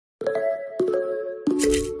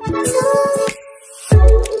आपण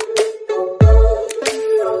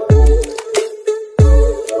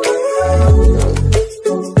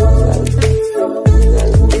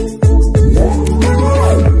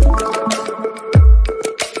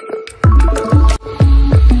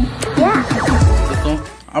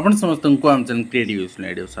समस्त को आम चैनल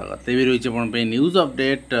क्रिएटिव स्वागत तेज रही है न्यूज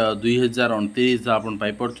अपडेट 2029 आपण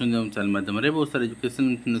पाइपरछन चैनल माध्यम बहुत सारे एजुकेशन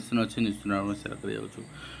इनफॉरमेशन अच्छे न्यूज शेयर कर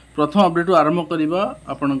प्रथम अपडेट आरंभ करवा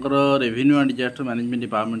आपणकर revenue and disaster management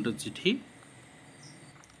department चिठी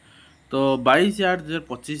तो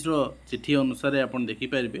 22/8/2025 चिठी अनुसार आप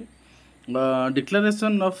देखिपारे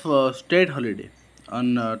declaration of state holiday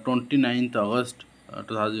on 29 August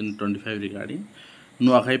 2025 regarding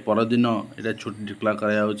Nuakhai परदिन यहाँ छुट्टी डिक्लेयर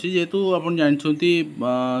करायाची जेहेतु आप जानते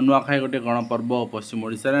नुआखाई गोटे गणपर्व पश्चिम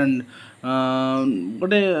ओडिशा एंड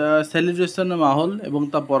गोटे सेलिब्रेशन माहौल एवं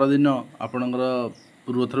ता परदिन आपणकर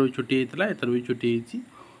पूर्वथर भी छुट्टी होता एथर भी छुट्टी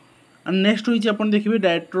एंड नेक्स्ट होती आप देखिए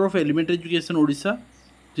director of elementary education Odisha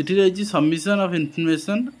चिठी रही submission of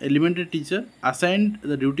information elementary teacher assigned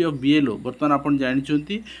the duty of BLO बर्तमान आप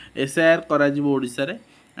जानते एसआईआर करा ओडिशा रे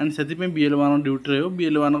एंड से बीएलओ मान ड्यूटी रही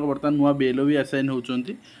बीएलओ मान बर्तमान नुआ बीएलओ भी असाइन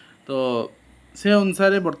होती तो से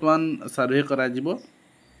अनुसार बर्तमान सर्वे करा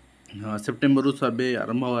सेप्टेम्बर सर्वे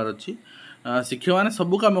आरंभ होवार अच्छी शिक्षक मैंने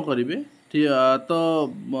सबू कम करेंगे तो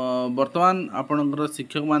बर्तमान आपणकर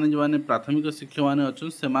शिक्षक मैंने जो मैंने प्राथमिक शिक्षक मैंने अच्छा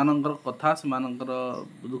से कथा से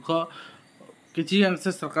दुख किसी अंश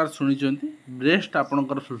सरकार शुणी ब्रेस्ट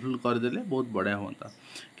आपणकर फुलफिल करदे बहुत बढ़िया हाँ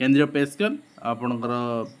केंद्रीय पे स्केल आपणकर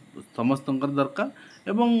समस्त दरकार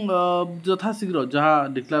एवं यथाशीघ्र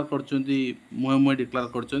जहाँ डिक्लेयर कर मुहे मुहे डिक्लेयर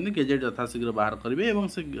कर गेजेट यथाशीघ्र बाहर करेंगे और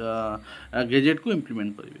से गेजेट को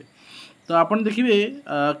इम्प्लीमेंट करेंगे तो आपन देखिए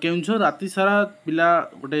केउंझर राति सारा पिला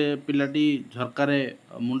गोटे पिलाटी झरकार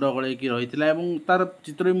मुंड गड़े रही तार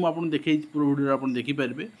चित्र भी मुझे देखे पूरा वीडियो आप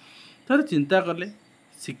देखिपारे थे चिंता कले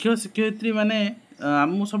शिक्षक शिक्षयित्री मैंने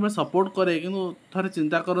आम सब सपोर्ट करे कि थे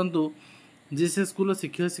चिंता करूँ जी से स्कूल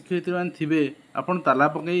शिक्षक शिक्षयित्री मैंने थे आपन ताला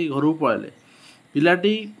पकई घर को पलैले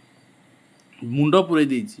पिलाटी मुंड पुरे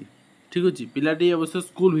देछि ठीक अच्छे पिलाटी अवश्य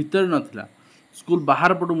स्कूल भितर नाला स्कूल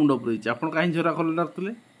बाहर पटू मुंड पुरे आप कहीं झरा खोला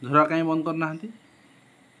रखते झरा कहीं बंद करना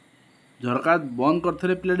झरका बंद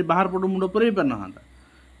करते पिलाटी बाहर पटू मुंड पुरे पारना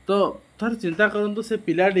तो थोड़े चिंता करूँ से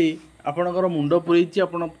पिलाटी आपणकर मुंड पुरे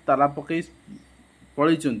आप ताला पकई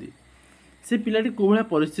पलि से पिलाटी कौ भाया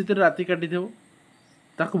परिस्थिति राति काटी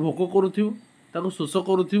ताकू भोक करू शोष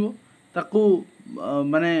करू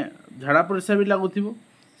माने झाड़ा परिस्रा भी लगुथ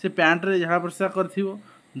से पैंट रे झाड़ा परिस्रा कर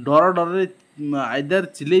डर डर आइदर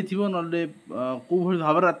चिल्लै ना कौ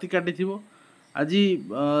भाव राति काटी आज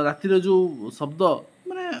रातिर जो शब्द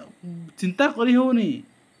माने चिंता करी होनी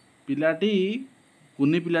पिलाटी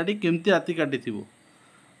कुनी पिलाटी केमती राति काटी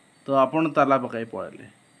तो आपण ताला पकाई पड़े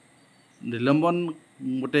निलंबन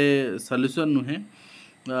गोटे सल्यूशन नुहे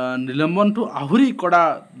निलंबन ठू आहरी कड़ा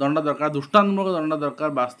दंड दरकार दृष्टान्तमूलक दंड दरकार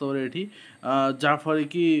वास्तव ये जहाँफल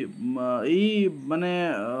कि यही माने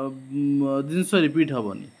जिनस रिपीट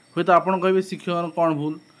हेनी हूँ तो आपड़ कहे शिक्षक कौन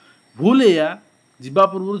भूल भूल या जीवा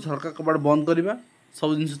पूर्व झरका कबाट बंद करवा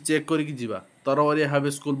सब जिन चेक करके जीवा तरवरिया भाव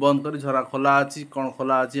स्कूल बंद कर झरा खोला अच्छी कौन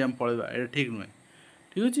खोला अच्छी आम पलैया ये ठीक नुहे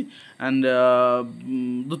ठीक अच्छे एंड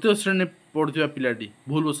द्वितीय श्रेणी पढ़ुवा पिलाटी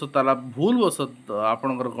भूलवश ताला भूलवश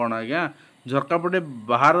आपणकर कौन आज्ञा झरका पटे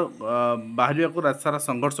बाहर बाहर को सारा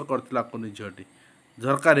संघर्ष करता झीटी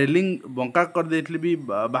झरका रेलिंग बंका कर देथिले भी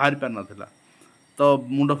बाहर पार नाला तो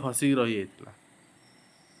मुंड फसिक रही जाता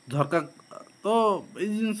झरका तो ये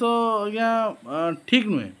जिनस आज्ञा ठीक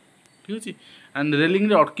नुहे ठीक अच्छे एंड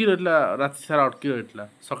रेलिंग रे अटकी रही राति सारा अटकी रही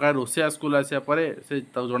सकाळ रोषिया स्कूल आसा से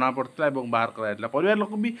जना पड़ता बाहर कराइला परिवार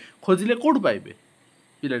लोक भी खोजिले कौट पाइबे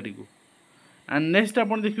पिलाटी को एंड नेक्स्ट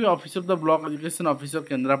आप देखिए officer the block education officer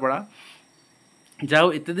Kendrapara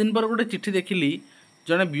जाओ एत दिन पर गोटे चिठी देखिली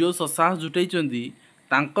जड़े बीओ साहस जुटाई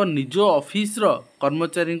निज ऑफिस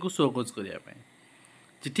कर्मचारी को शोकज करने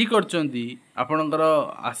चिठी करपणकर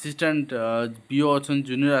आसिस्टेंट बीओ अच्छा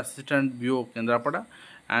junior assistant BO Kendrapara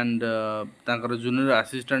and तांकर जूनियर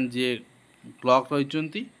आसिस्टेंट जी क्लर्क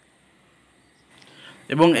रही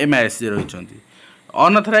एमआईएस रही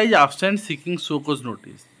अनअथराइज आब्सेंट सिकिंग शोकज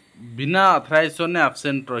नोटिस बिना अथराइजेशन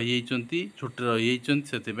आब्सेंट रही छुट्टी रही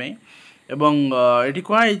से एवं ये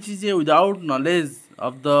कहुई without knowledge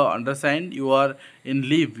of the undersigned you are in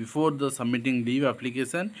leave before the submitting leave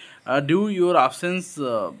application due your absence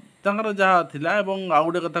तांकर जहाँ थिला एवं आउ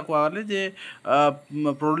गोटे कथा कहले जे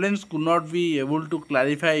problems could not be able to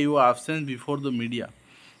clarify your absence before the media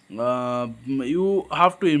you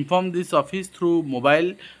have to inform this office through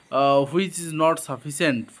mobile which is not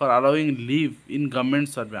sufficient for allowing leave in government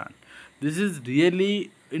servant this is really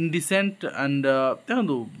indecent and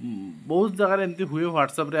देखो बहुत जगह एमती हुए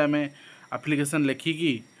WhatsApp आम application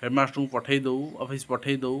लिखिकी headmaster को पठे दो office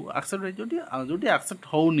पठे दो accept जो एक्सेप्ट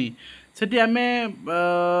होनी सेठी आम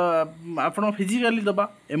आप फिजिकाली दबा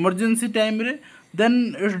इमरजेंसी टाइम रे then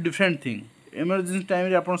it's different thing emergency time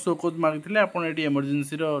रे आप शो कोड मागिले आप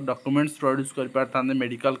इमरजेंसी डॉक्यूमेंट्स प्रोड्यूस कर पारता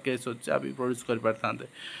मेडिकल केस अच्छे आप प्रोड्यूस कर पारता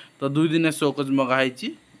तो 2 दिन शो कोड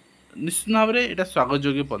मगाई निश्चित भाव में यहाँ स्वागत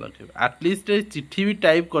योग्य पदक्षेप आटलिस्ट चिठी भी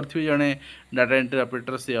टाइप करेंगे जड़े डाटा एंट्री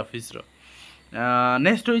ऑपरेटर से ऑफिस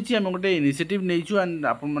नेक्स्ट होती आम गोटे इनिशिएटिव नहीं एंड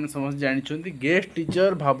आप समस्त जानते गेस्ट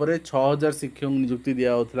टीचर भाव में 6000 शिक्षक नियुक्ति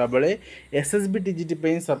दिया बेले एसएसबी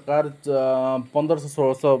टीजीटी सरकार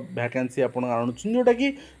 1500-1600 वैकेंसी आप आणुन जोटा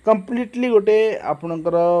कि कंप्लीटली गोटे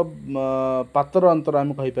आपणकर पातर अंतर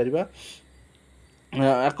आम कहीपर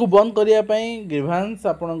आपको बंद करने ग्रीभांस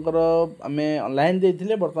आपणकर आम ऑनलाइन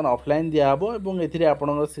देते बर्तमान ऑफलाइन दिहब और ये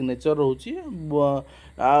आपणकर सिग्नेचर रोचे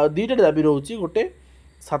दुईटा दाबी रोचे गोटे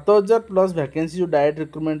 7000 प्लस वैकेंसी जो डायरेक्ट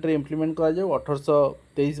रिक्रुटमेंट इम्प्लीमेंट कर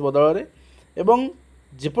 1823 बदल में एवं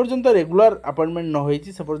जेपर्यंत रेगुलर अपॉइंटमेंट न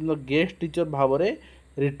होती से पर्यंत गेस्ट टीचर भाव में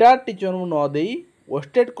रिटायर्ड टीचर को नदे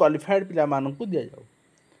वेस्टेड क्वालिफाइड पिला मानक दि जाऊ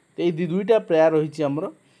तो ये दुईटा प्रेयर रही आमर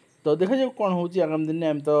तो देखा जाए कौन हो आगामी दिन में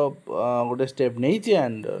आम तो गोटे स्टेप नहीं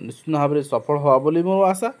एंड निश्चित भाव में सफल हवा बोली मोर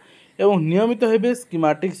आशा एवं नियमित हे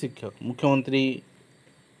स्कीमेटिक शिक्षक मुख्यमंत्री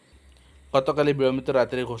गतकाली विलंबित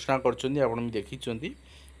राति घोषणा कर देखी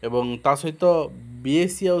एवं ता सहित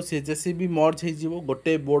बीएससी और सीएचएससी भी मर्ज हो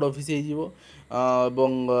गोटे बोर्ड ऑफिस हो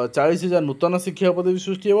 40,000 नूतन शिक्षक पद भी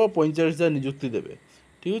सृष्टि हो 45,000 नियुक्ति देवे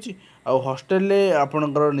ठीक अच्छे आउ हॉस्टेल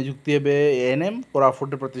आपणकर नियुक्ति हे एएनएम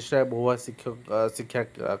कोरापुट प्रतिष्ठा बहुआ शिक्षा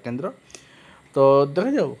केन्द्र तो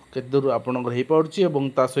देखा जाऊ के दूर आपणकर हो पार्टी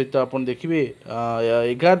ता सहित आप देखिए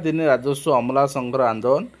 11 दिन राजस्व अमला संग्रह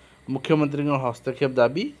आंदोलन मुख्यमंत्री हस्तक्षेप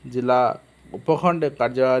दाबी जिला उपखंड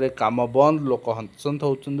कार्यालय काम बंद लोक हंसंत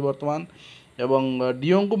होती बर्तमान एवं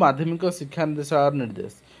डीओ को माध्यमिक शिक्षा निर्देशालय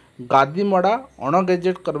निर्देश गादी मड़ा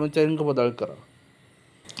अणगेजेट कर्मचारी बदल कर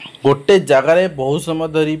गोटे जगार बहुत समय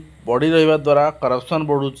धरी बढ़ी रहा द्वारा करप्शन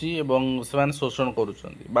बढ़ुची से शोषण करुँच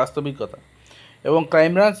वास्तविकता एवं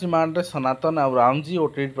क्राइमब्रांच रिमांड रे सनातन और रामजी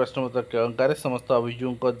ओटीटी प्रश्नपत्र केलेंकारी समस्त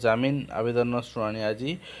अभियुक्तों जमीन आवेदन शुणाणी आज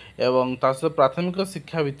एवं प्राथमिक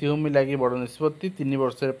शिक्षा भित्तिभूमि लगी बड़ निष्पत्ति 3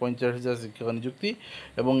 वर्ष 45,000 शिक्षक नियुक्ति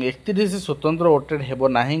एवं 31 स्वतंत्र ओटेड हेब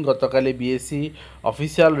नाही गतकाली बीएससी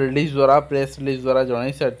ऑफिशियल रिलीज द्वारा प्रेस रिलीज द्वारा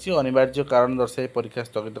जन सारी अनिवार्य कारण दर्शाई परीक्षा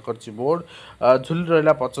स्थगित कर बोर्ड झुली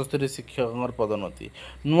रहा 75 शिक्षक पदोन्नति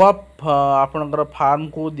नुआ आपणकर फार्म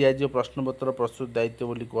को दिज्व प्रश्नपत्र प्रस्तुत दायित्व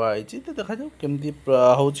बोली कहुई तो देखा जाऊ केमती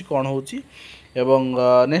होची कौन होची एवं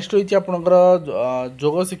नेक्स्ट होती आपणकर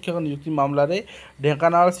जोग शिक्षक नियुक्ति मामला रे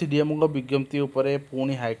ढेंकानाल सीडीएम को विज्ञप्ति उपरे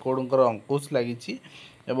पुणी हाइकोर्ट अंकुश लगी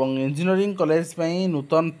एवं इंजीनियरिंग कॉलेज में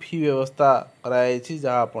नूतन फी व्यवस्था कराई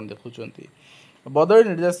जहाँ आप देखुंत बदली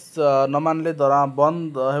निर्देश न मानले दरा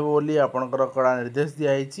बंद होली आपणकर कड़ा निर्देश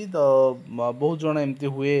दिखाई तो बहुत जन एमती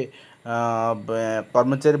हुए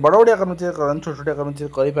कर्मचारी बड़ बड़िया कर्मचारी कर छोट छोटिया कर्मचारी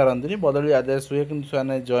करपारती बदली आदेश हुए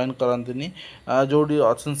कि जॉइन करती जो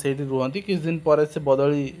अच्छा से रुहति किस दिन पर से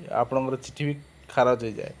बदली आपणकर चिठी भी खारज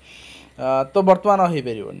हो जाए तो बर्तमान हो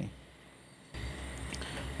पारनी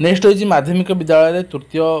नेक्स्ट होची माध्यमिक विद्यालय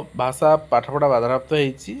तृतीय भाषा पाठपढ़ा बाधाप्राप्त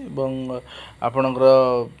होती आपणकर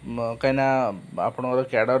कहीं आपणकर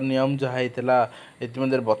कैडर नियम जहाँ होता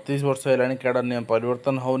इतिमध्य 32 वर्ष है कैडर नियम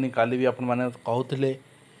परिवर्तन होनी काली भी आपण मैंने कहते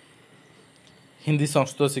हिंदी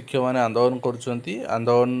संस्कृत शिक्षक मैंने आंदोलन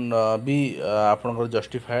करोलन भी आपणकर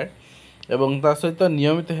जस्टिफाइड एवं ता सहित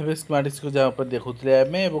नियमित हे स्कीमेटिक्स जहाँ पर देखुले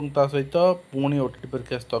आम ता सहित पुणी ओटीटी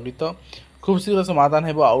परीक्षा स्थगित खूब शीघ्र समाधान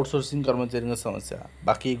हो आउटसोर्सिंग कर्मचारी समस्या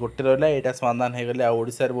बाकी गोटे रहा यहाँ समाधान हो गले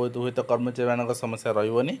आशार बहुत हुए तो कर्मचारी मान समस्या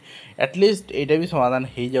रही एटलिस्ट यहाँ भी समाधान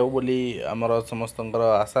हो जाऊ बोली आमर समस्त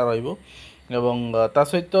आशा एवं ता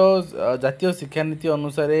सहित जातीय शिक्षा नीति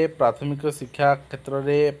अनुसार प्राथमिक शिक्षा क्षेत्र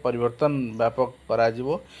में परिवर्तन व्यापक करा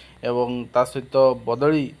एवं ता सहित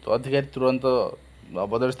बदली अधिकारी तुरंत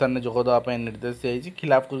बदली स्थान में जोग देवाई निर्देश दिखाई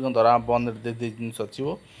खिलाफ दरमा बंद निर्देश दी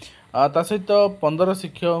सचिव ता सहित 15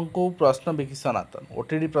 शिक्षकों को प्रश्न बिकी सनातन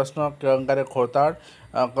ओटीटी प्रश्न केलेंकारी खोलताड़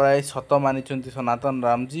कराई सत मानी सनातन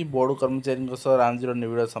रामजी बोर्ड कर्मचारी रामजी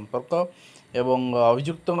निबिड़ संपर्क एवं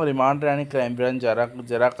अभियुक्त रिमांड आनी क्राइम ब्रांच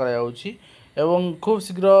जेरा कराई एवं खूब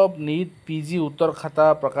शीघ्र नीट पीजी उत्तर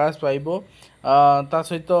खाता प्रकाश पाइब ता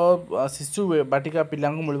सहित शिशु बाटिका पिला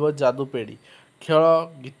मिल जादू पेड़ी खेल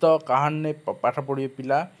गीत कहानी पाठ पढ़े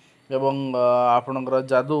पिला एवं आपणकर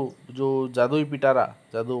जादू जो जादुई पिटारा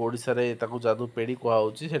जादू ओडिशा रे ताकू जादू पेड़ी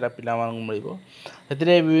कहुच्छी से पिला मिल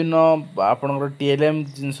विभिन्न आपणकर टीएलएम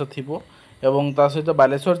जिनस थी एवं ता सहित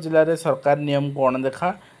बालेश्वर जिले में सरकार नियम को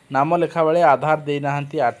अणदेखा नाम लेखा बेले आधार देना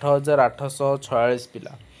 8846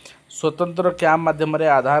 पिला स्वतंत्र कैंप माध्यम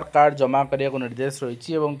आधार कार्ड जमा करने को निर्देश रही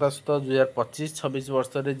है। सहित 2025-26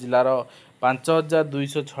 वर्ष में जिलार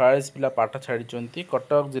 5246 पिला पाठ छाड़ी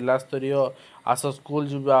कटक जिला स्तरीय आस स्कूल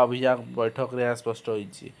जुवा अभियान बैठक में स्पष्ट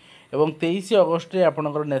होती। 23 अगस्ट में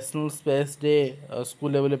आपंकर national space day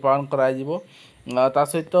school level पालन करा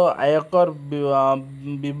सहित आयकर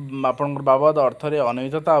आपंकर बाबद अर्थ रे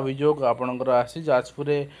अनियमितता अभियोग आपंकर आसी जाजपुर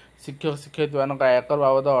शिक्षक शिक्षयित्री मानक आयकर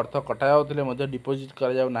बाबद अर्थ कटा जाऊे डिपोजिट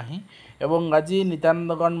करा एवं आज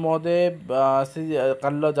नित्यानंद महोदय से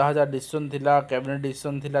कल जहाँ जहाँ डिसीजन थिला कैबिनेट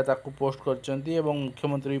डिसीजन थिला ताकू पोस्ट करछंती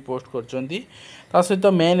मुख्यमंत्री भी पोस्ट करछंती सहित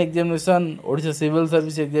main examination Odisha civil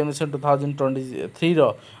service examination 2023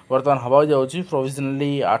 वर्तमान हवा जाऊँगी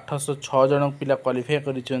प्रोविजनली 806 जन पिला क्वालिफाई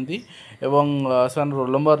करिसेंती एवं सान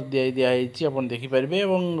रोल नंबर दिखाई आप देखिपारे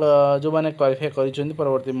जो मैंने क्वालिफाई करिसेंती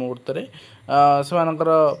परवर्ती मुहूर्त में सेमानकर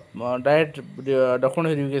डायरेक्ट डॉक्यूमेंट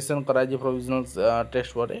वेरिफिकेशन करा प्रोविजनल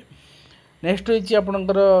टेस्ट पर नेक्स्ट होइछि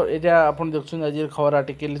आपनकर एटा आपन देखछन आज खबर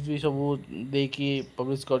आर्टिकल भी सब देकी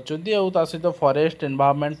पब्लिश करछंती आ सहित forest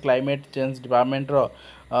environment climate change department रो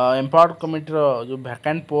एम्पावर्ड कमिटी रो जो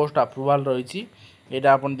वैकेंट पोस्ट अप्रूवल रही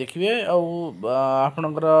एटा आपन देखिबे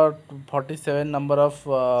आपनकर 47 number of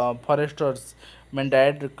Forester's main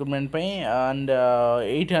direct recruitment पे and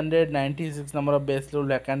 896 number of base level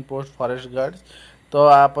vacant post forest guards तो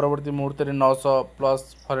आ परवर्ती मुहूर्त में 900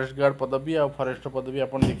 प्लस फॉरेस्ट गार्ड पदवी और फॉरेस्टर पदवी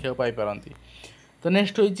आप देखा पारती। तो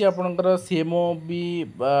नेक्स्ट होइछि आपनकर सीएमओ भी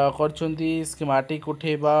करछंती स्कीमेटिक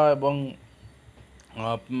उठेबा एवं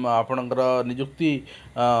आपनकर नियुक्ति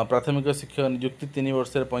प्राथमिक शिक्षक नियुक्ति 3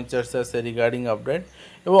 वर्ष 45 से रिगार्डिंग अपडेट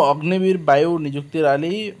एवं अग्निवीर वायु नियुक्ति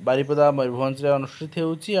रैली बारिपदा मयूरभंज अनुष्ठित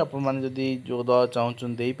होउछि आपण माने जदि जोग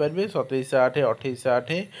चाहूँ दे पारे 27/8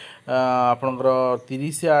 28/8 आपनकर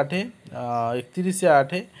 30/8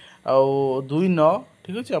 31/8 आउ 2/9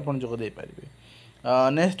 ठीक अच्छे आप जोग दे पारे।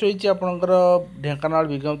 नेक्स्ट होइछि आपनकर ढेंकानाल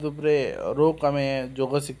विज्ञप्ति रोक आम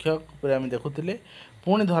जोग शिक्षक आम देखुले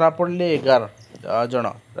पुणी धरा पड़े 11 जन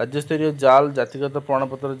राज्यस्तरीय जाल जातिगत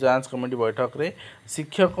प्रमाणपत्र जांच कमिटी बैठक में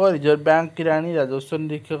शिक्षक रिजर्व बैंक किराणी राजस्व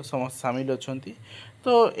निरीक्षक समस्त सामिल अच्छा।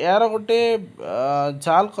 तो यार गोटे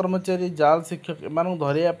जाल कर्मचारी जाल शिक्षक एम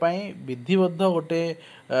धरवाई विधिबद्ध गोटे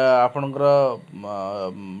आपणकर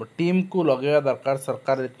टीम को लगेगा दरकार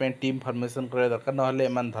सरकार टीम फॉर्मेशन करा दरकार ना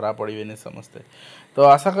एम धरा पड़े समस्ते। तो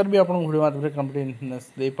आशा करी आप वीडियो माध्यम कंप्लीट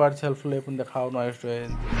दे पार्ट हेल्पफुल देखा नेक्स्ट।